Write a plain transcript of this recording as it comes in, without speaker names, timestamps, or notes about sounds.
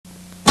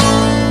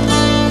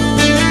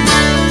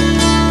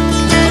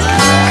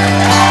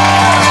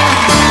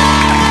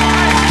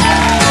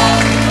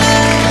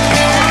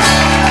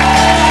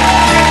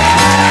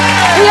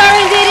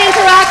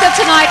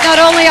not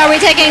only are we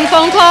taking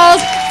phone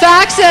calls,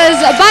 faxes,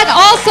 but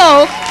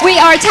also we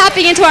are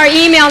tapping into our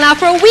email. Now,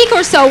 for a week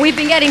or so, we've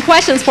been getting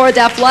questions for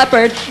Def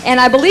Leppard, and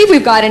I believe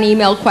we've got an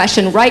email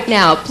question right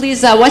now.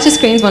 Please watch the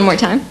screens one more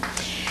time.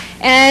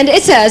 And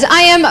it says,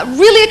 I am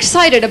really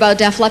excited about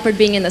Def Leppard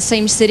being in the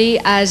same city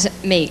as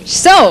me.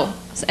 So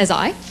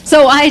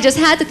I just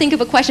had to think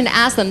of a question to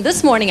ask them.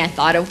 This morning I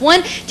thought of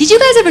one. Did you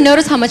guys ever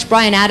notice how much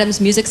Bryan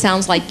Adams' music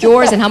sounds like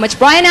yours and how much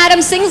Bryan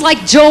Adams sings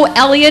like Joe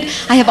Elliott?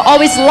 I have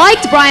always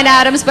liked Bryan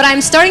Adams, but I'm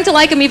starting to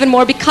like him even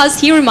more because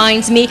he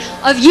reminds me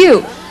of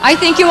you. I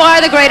think you are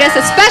the greatest,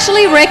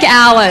 especially Rick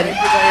Allen.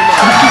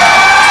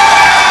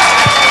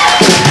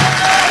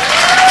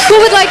 Who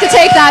would like to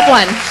take that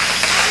one?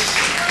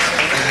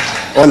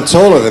 I'm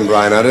taller than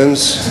Bryan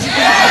Adams.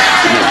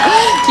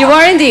 You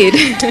are indeed.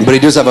 But he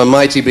does have a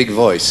mighty big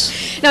voice.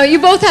 Now, you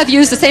both have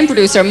used the same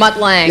producer, Mutt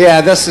Lange.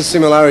 Yeah, that's the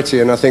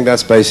similarity, and I think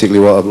that's basically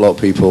what a lot of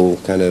people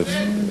kind of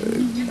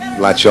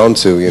latch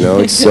onto, you know.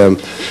 It's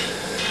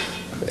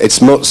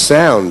Mutt's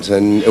sound,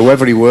 and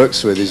whoever he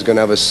works with is going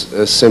to have a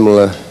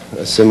similar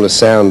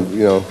sound,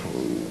 you know.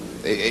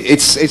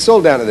 It's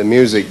all down to the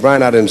music.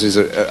 Bryan Adams is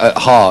at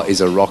heart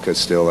is a rocker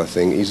still, I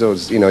think. He's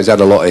always, you know, he's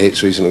had a lot of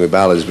hits recently with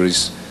ballads, but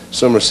he's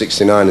Summer of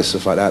 '69 and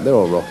stuff like that, they're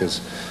all rockers.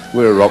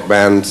 We're a rock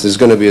band. There's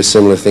going to be a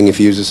similar thing if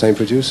you use the same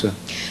producer.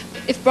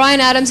 If Bryan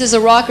Adams is a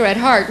rocker at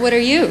heart, what are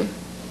you?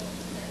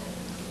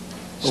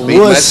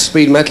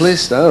 Speed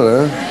metalist? I don't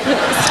know.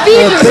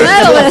 Speed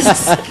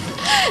metalist.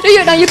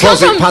 No, you come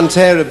from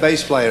Pantera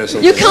bass player or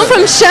something. You come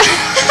from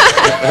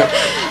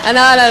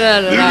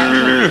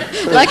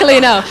No. Luckily,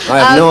 no. I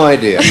have no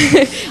idea.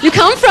 You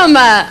come from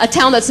a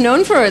town that's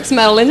known for its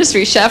metal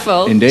industry,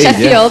 Sheffield. Indeed,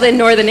 Sheffield in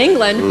northern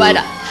England, but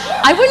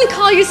I wouldn't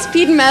call you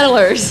speed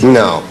metalers.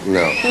 No.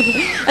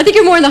 I think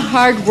you're more in the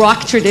hard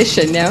rock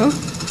tradition, no?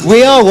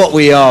 We are what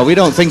we are. We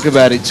don't think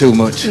about it too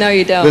much. No,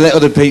 you don't. We let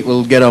other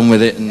people get on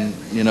with it, and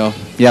you know,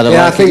 they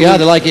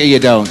like it or you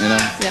don't, you know.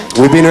 Yeah.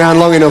 We've been around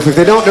long enough. If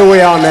they don't know who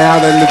we are now,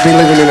 then they've been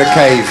living in a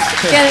cave.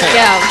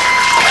 Yeah.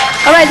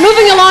 All right,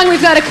 moving along,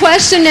 we've got a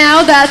question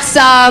now that's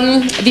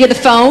via the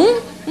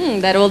phone.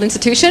 That old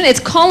institution. It's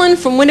Colin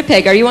from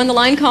Winnipeg. Are you on the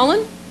line,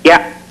 Colin?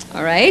 Yeah.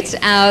 All right.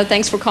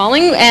 Thanks for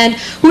calling. And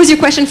who is your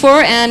question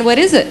for, and what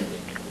is it?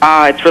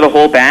 It's for the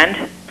whole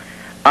band.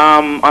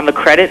 On the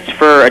credits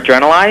for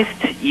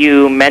Adrenalized,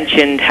 you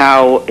mentioned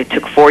how it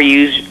took 4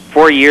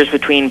 years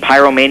between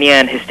Pyromania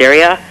and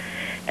Hysteria,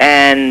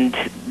 and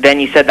then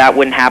you said that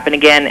wouldn't happen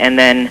again, and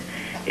then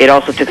it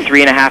also took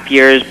 3.5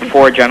 years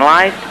before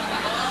Adrenalized.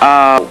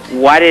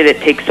 Why did it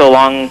take so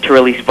long to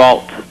release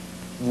Vault?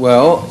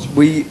 Well,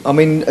 I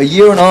mean, a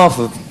year and a half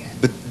of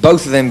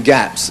both of them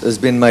gaps has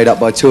been made up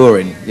by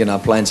touring, you know,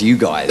 playing to you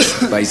guys,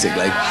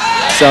 basically.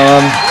 So,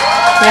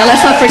 yeah,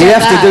 let's not forget we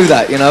have to do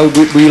that, you know.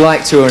 We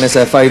like touring, it's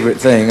our favourite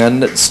thing,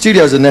 and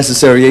studio's a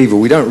necessary evil.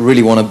 We don't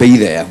really want to be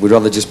there. We'd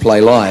rather just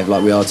play live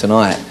like we are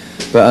tonight.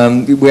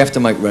 But we have to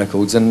make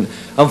records, and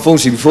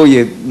unfortunately, before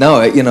you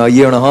know it, you know, a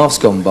year and a half's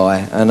gone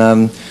by,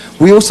 and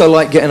we also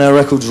like getting our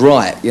records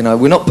right. You know,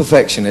 we're not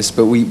perfectionists,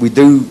 but we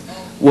do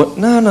what?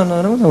 No,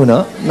 we're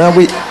not. No,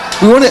 we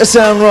want it to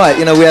sound right.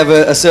 You know, we have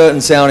a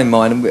certain sound in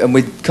mind, and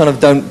we kind of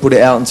don't put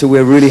it out until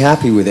we're really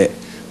happy with it.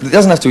 But it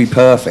doesn't have to be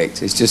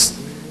perfect. It's just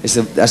it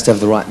has to have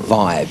the right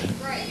vibe.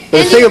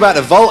 But the thing about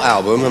the Vault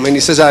album, I mean,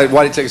 he says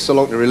why did it take so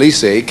long to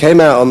release it? It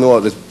came out on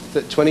the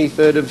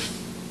 23rd of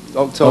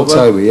October.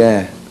 October,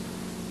 yeah.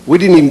 We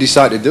didn't even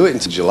decide to do it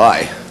until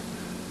July.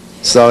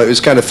 So it was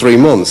kind of 3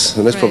 months,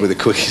 and that's probably the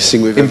quickest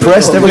thing we've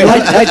impressed ever done.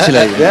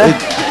 Actually, yeah.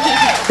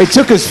 It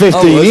took us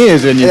 15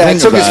 years when you think about it. Yeah, it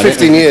took us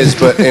 15 years,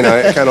 but, you know,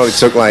 it kind of only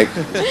took like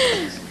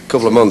a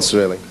couple of months,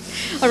 really.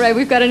 All right,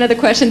 we've got another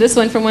question, this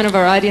one from one of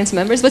our audience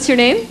members. What's your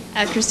name?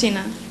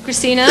 Christina.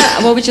 Christina,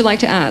 what would you like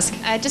to ask?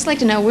 I'd just like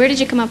to know, where did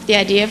you come up with the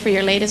idea for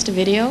your latest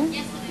video,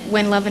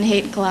 When Love and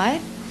Hate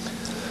Collide?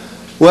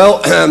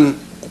 Well,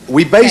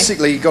 we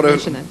basically got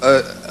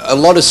a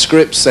lot of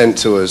scripts sent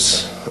to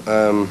us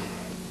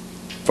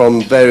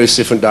from various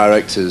different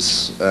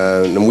directors,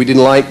 and we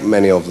didn't like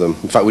many of them.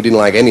 In fact, we didn't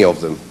like any of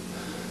them.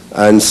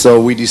 And so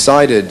we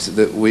decided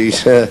that we'd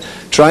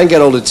try and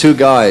get all the two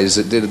guys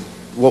that did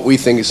what we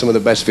think is some of the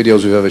best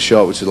videos we've ever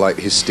shot, which is like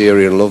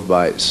Hysteria and Love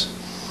Bites.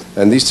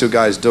 And these two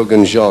guys, Doug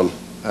and Jean,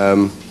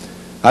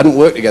 hadn't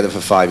worked together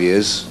for 5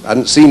 years,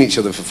 hadn't seen each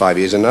other for 5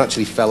 years, and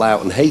actually fell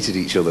out and hated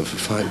each other for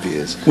 5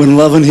 years. When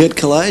Love and Hate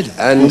Collide?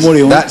 And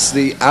that's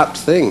the apt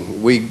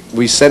thing.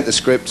 We sent the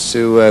scripts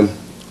to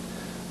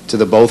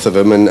the both of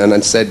them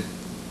and said,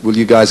 will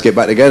you guys get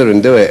back together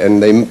and do it?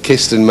 And they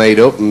kissed and made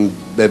up, and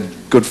they're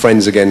good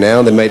friends again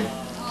now. They made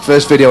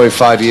first video in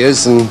 5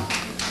 years, and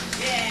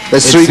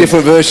there's 3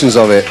 different versions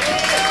of it.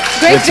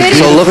 Great video.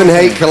 So Love and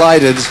Hate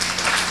collided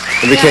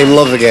and became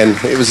love again.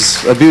 It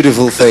was a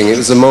beautiful thing. It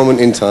was a moment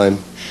in time.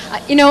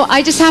 You know,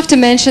 I just have to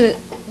mention,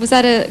 was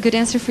that a good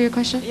answer for your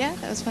question? Yeah,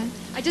 that was fine.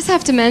 I just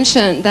have to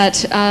mention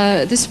that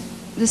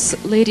this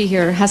lady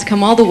here has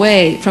come all the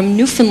way from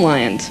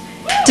Newfoundland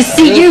to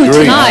see you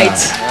tonight.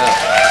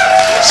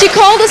 She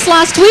called us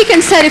last week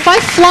and said, if I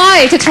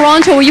fly to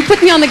Toronto, will you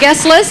put me on the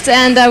guest list?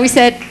 And we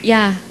said,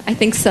 yeah, I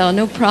think so,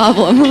 no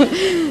problem.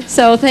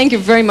 So thank you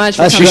very much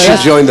for coming. She should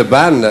join the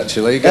band,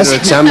 actually. Get her a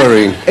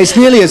tambourine. It's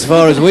nearly as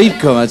far as we've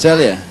come, I tell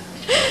you.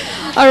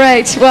 All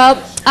right,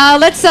 well,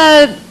 let's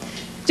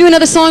do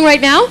another song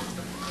right now.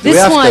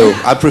 This one.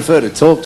 I prefer to talk